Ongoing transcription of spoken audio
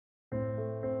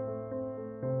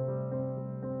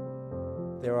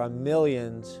There are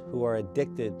millions who are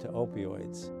addicted to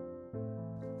opioids.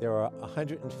 There are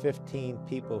 115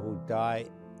 people who die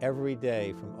every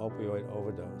day from opioid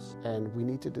overdose. And we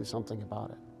need to do something about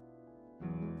it.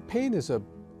 Pain is a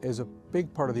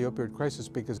big part of the opioid crisis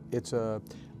because it's a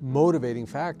motivating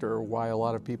factor why a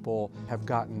lot of people have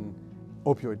gotten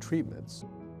opioid treatments.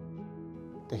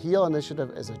 The HEAL Initiative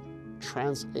is a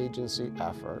trans-agency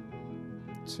effort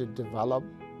to develop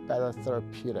better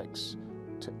therapeutics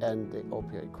to end the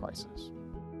opioid crisis.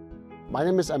 My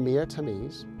name is Amir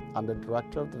Tamiz. I'm the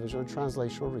Director of the Division of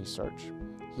Translational Research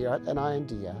here at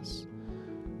NINDS.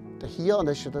 The HEAL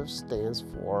Initiative stands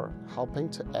for Helping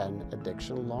to End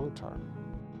Addiction Long-Term.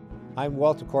 I'm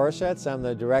Walter Koroshetz. I'm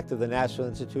the Director of the National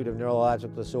Institute of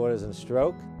Neurological Disorders and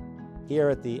Stroke. Here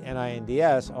at the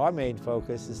NINDS, our main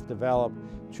focus is to develop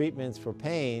treatments for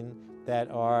pain that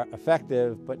are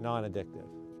effective but non-addictive.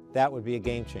 That would be a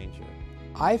game changer.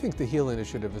 I think the HEAL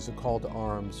Initiative is a call to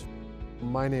arms.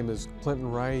 My name is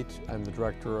Clinton Wright. I'm the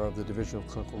Director of the Division of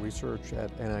Clinical Research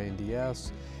at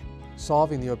NINDS.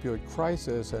 Solving the opioid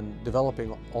crisis and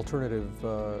developing alternative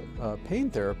pain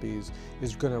therapies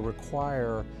is going to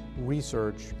require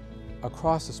research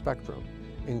across the spectrum,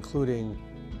 including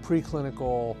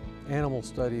preclinical, animal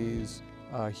studies,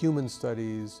 human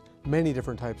studies, many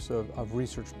different types of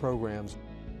research programs.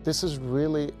 This is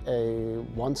really a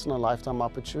once-in-a-lifetime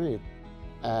opportunity,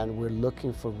 and we're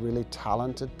looking for really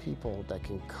talented people that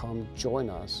can come join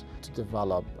us to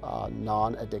develop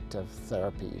non-addictive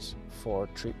therapies for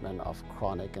treatment of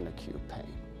chronic and acute pain.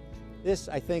 This,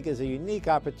 I think, is a unique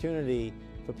opportunity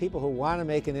for people who want to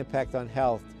make an impact on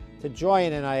health to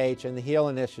join NIH and the HEAL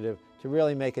Initiative to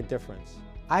really make a difference.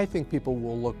 I think people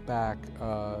will look back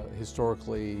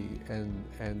historically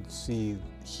and see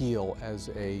HEAL as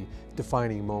a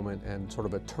defining moment and sort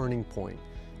of a turning point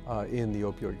in the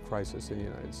opioid crisis in the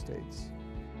United States.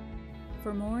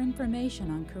 For more information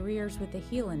on careers with the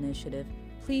HEAL Initiative,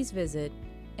 please visit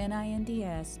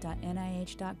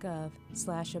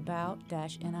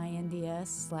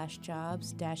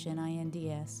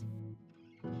ninds.nih.gov/about-ninds/jobs-ninds.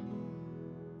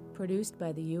 Produced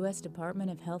by the U.S.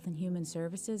 Department of Health and Human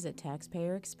Services at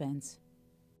taxpayer expense.